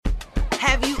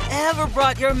Have you ever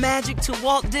brought your magic to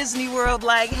Walt Disney World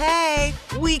like, hey,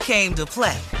 we came to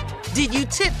play? Did you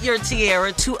tip your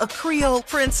tiara to a Creole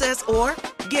princess or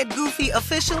get goofy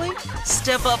officially?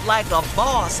 Step up like a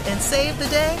boss and save the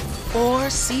day? Or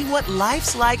see what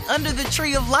life's like under the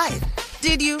tree of life?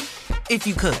 Did you? If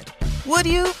you could. Would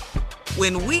you?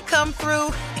 When we come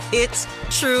through, it's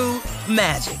true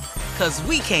magic. 'Cause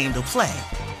we came to play.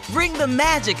 Bring the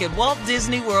magic at Walt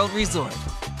Disney World Resort.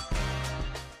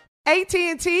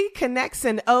 AT&T connects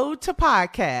an ode to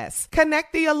podcasts.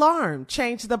 Connect the alarm.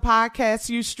 Change the podcast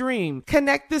you stream.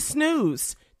 Connect the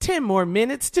snooze. 10 more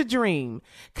minutes to dream.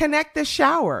 Connect the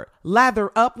shower.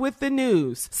 Lather up with the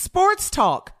news. Sports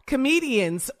talk,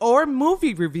 comedians, or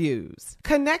movie reviews.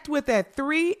 Connect with that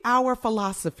 3-hour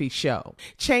philosophy show.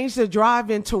 Change the drive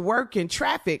into work in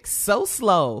traffic so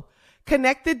slow.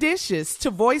 Connect the dishes to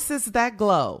voices that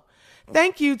glow.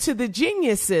 Thank you to the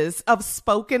geniuses of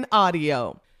spoken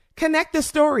audio. Connect the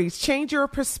stories, change your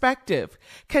perspective.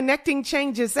 Connecting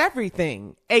changes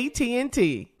everything.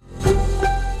 AT&T.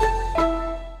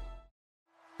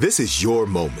 This is your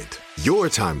moment, your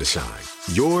time to shine,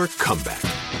 your comeback.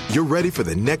 You're ready for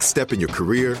the next step in your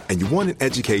career, and you want an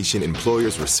education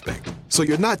employers respect. So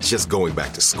you're not just going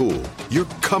back to school, you're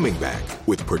coming back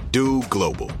with Purdue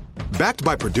Global. Backed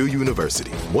by Purdue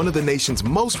University, one of the nation's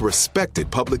most respected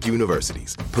public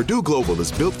universities, Purdue Global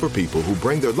is built for people who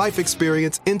bring their life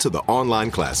experience into the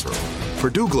online classroom.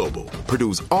 Purdue Global,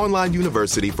 Purdue's online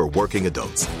university for working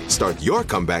adults. Start your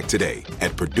comeback today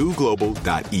at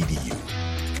purdueglobal.edu.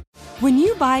 When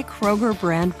you buy Kroger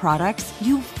brand products,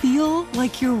 you feel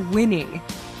like you're winning.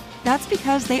 That's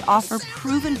because they offer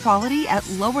proven quality at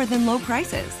lower than low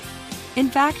prices. In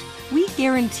fact, we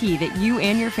guarantee that you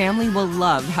and your family will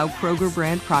love how Kroger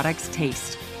brand products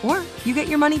taste, or you get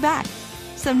your money back.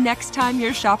 So next time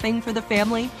you're shopping for the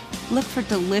family, look for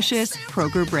delicious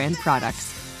Kroger brand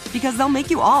products, because they'll make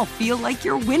you all feel like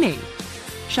you're winning.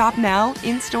 Shop now,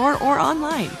 in-store, or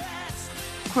online.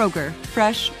 Kroger,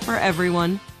 fresh for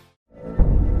everyone.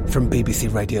 From BBC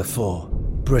Radio 4,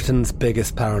 Britain's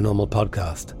biggest paranormal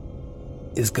podcast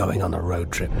is going on a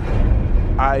road trip.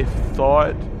 I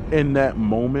thought in that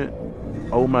moment,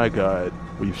 oh my God,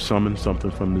 we've summoned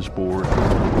something from this board.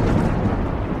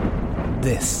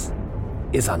 This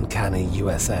is Uncanny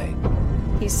USA.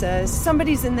 He says,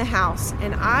 somebody's in the house,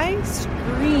 and I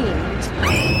screamed.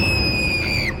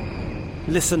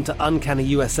 Listen to Uncanny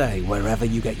USA wherever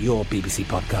you get your BBC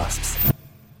podcasts,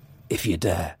 if you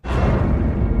dare.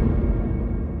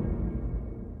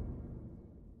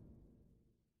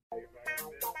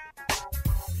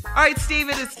 All right,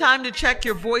 Stephen, it's time to check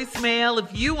your voicemail.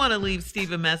 If you want to leave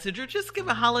Steve a message or just give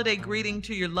a holiday greeting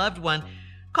to your loved one,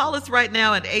 call us right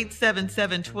now at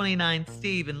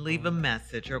 877-29-STEVE and leave a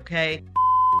message, okay?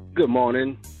 Good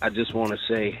morning. I just want to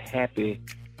say Happy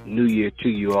New Year to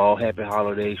you all. Happy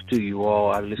holidays to you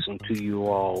all. I listen to you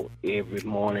all every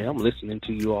morning. I'm listening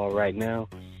to you all right now.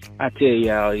 I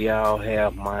tell y'all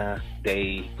have my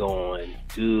day going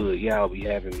good. Y'all be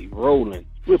having me rolling.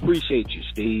 We appreciate you,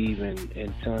 Steve,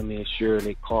 and Tommy and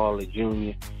Shirley, Carly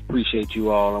Jr. Appreciate you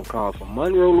all. I'm calling from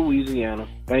Monroe, Louisiana.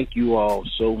 Thank you all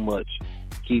so much.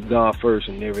 Keep God first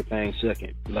and everything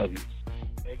second. Love you.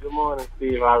 Hey, good morning,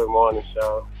 Steve Harvey Morning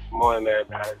Show. Good morning,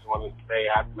 everybody. I just wanted to say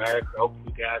Happy Merry Christmas. Hope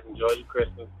you guys enjoy your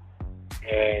Christmas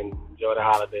and enjoy the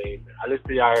holidays. I listen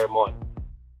to y'all every morning.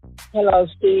 Hello,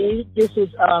 Steve. This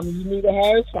is Unita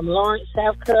Harris from Lawrence,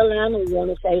 South Carolina. We want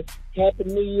to say Happy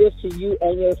New Year to you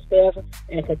and your staff,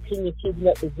 and continue keeping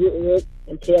up the good work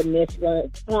and tell next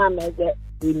time that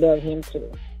we love him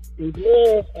too. Be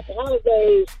blessed. Happy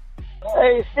holidays.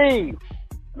 Hey, Steve,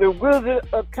 the Wizard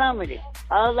of Comedy.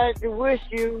 I'd like to wish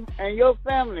you and your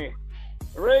family,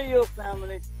 radio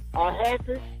family, a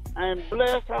happy and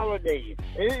blessed holidays.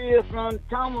 It is from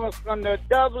Thomas from the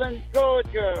Dublin,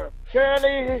 Georgia.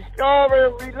 Shirley,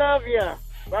 Strawberry, we love you.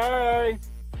 Bye.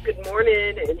 Good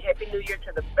morning and Happy New Year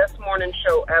to the best morning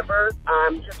show ever.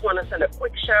 Just want to send a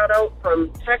quick shout out from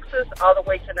Texas all the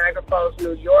way to Niagara Falls,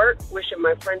 New York. Wishing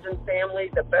my friends and family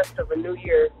the best of a new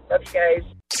year. Love you guys.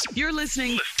 You're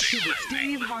listening to the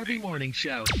Steve Harvey Morning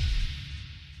Show.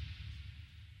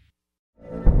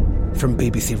 From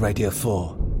BBC Radio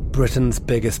 4, Britain's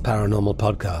biggest paranormal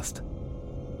podcast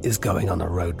is going on a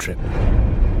road trip.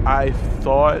 I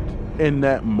thought in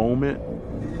that moment,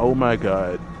 oh my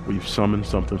God, we've summoned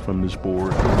something from this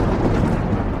board.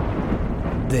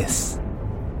 This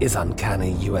is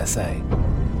Uncanny USA.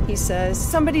 He says,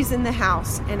 somebody's in the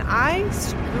house, and I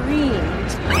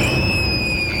screamed.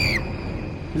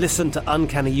 Listen to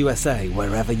Uncanny USA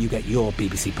wherever you get your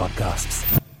BBC podcasts,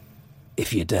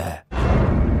 if you dare.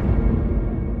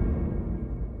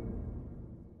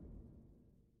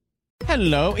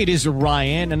 Hello, it is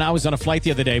Ryan, and I was on a flight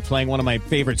the other day playing one of my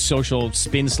favorite social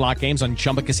spin slot games on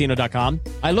ChumbaCasino.com.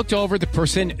 I looked over at the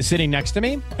person sitting next to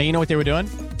me, and you know what they were doing?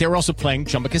 They were also playing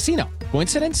Chumba Casino.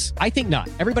 Coincidence? I think not.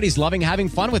 Everybody's loving having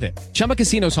fun with it. Chumba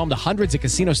Casino is home to hundreds of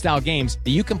casino-style games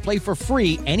that you can play for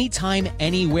free anytime,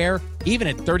 anywhere, even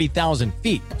at 30,000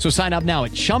 feet. So sign up now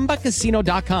at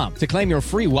ChumbaCasino.com to claim your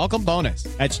free welcome bonus.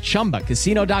 That's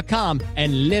ChumbaCasino.com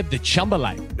and live the Chumba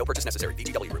life. No purchase necessary.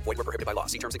 VGW. Void where prohibited by law.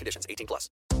 See terms and conditions. 18+.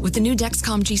 With the new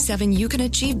Dexcom G7, you can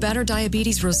achieve better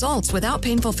diabetes results without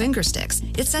painful finger sticks.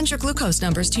 It sends your glucose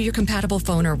numbers to your compatible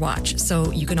phone or watch, so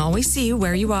you can always see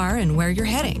where you are and where you're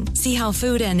heading. See how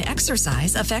food and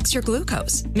exercise affects your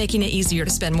glucose, making it easier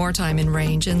to spend more time in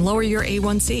range and lower your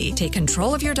A1C. Take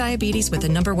control of your diabetes with the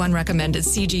 #1 recommended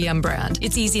CGM brand.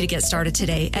 It's easy to get started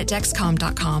today at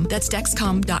Dexcom.com. That's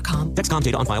Dexcom.com. Dexcom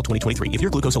data on file 2023. If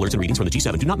your glucose alerts and readings from the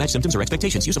G7 do not match symptoms or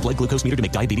expectations, use a blood glucose meter to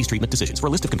make diabetes treatment decisions. For a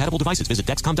list of compatible devices, visit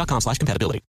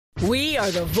Dexcom.com/compatibility. We are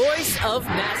the voice of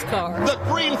NASCAR. The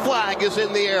green flag is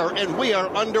in the air, and we are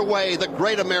underway. The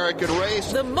Great American Race.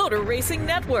 The Motor Racing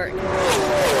Network.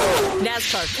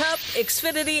 NASCAR Cup,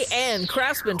 Xfinity, and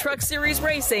Craftsman Truck Series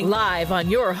Racing live on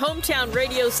your hometown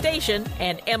radio station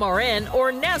and MRN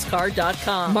or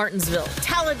NASCAR.com. Martinsville,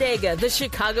 Talladega, the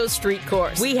Chicago Street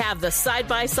Course. We have the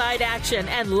side-by-side action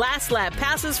and last lap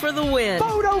passes for the win.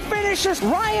 Photo finishes.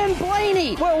 Ryan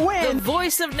Blaney will win. The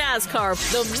voice of NASCAR,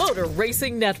 the Motor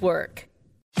Racing Network.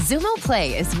 Xumo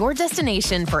Play is your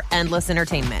destination for endless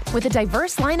entertainment. With a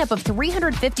diverse lineup of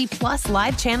 350-plus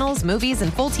live channels, movies,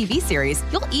 and full TV series,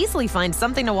 you'll easily find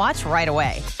something to watch right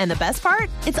away. And the best part?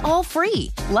 It's all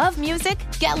free. Love music?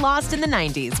 Get lost in the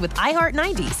 90s with iHeart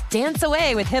 90s, dance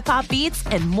away with hip-hop beats,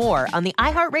 and more on the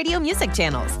iHeartRadio music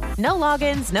channels. No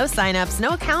logins, no signups, no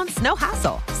accounts, no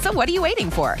hassle. So what are you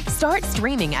waiting for? Start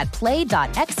streaming at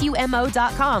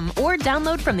play.xumo.com or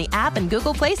download from the app and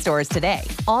Google Play stores today.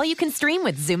 All you can stream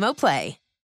with Xumo Play.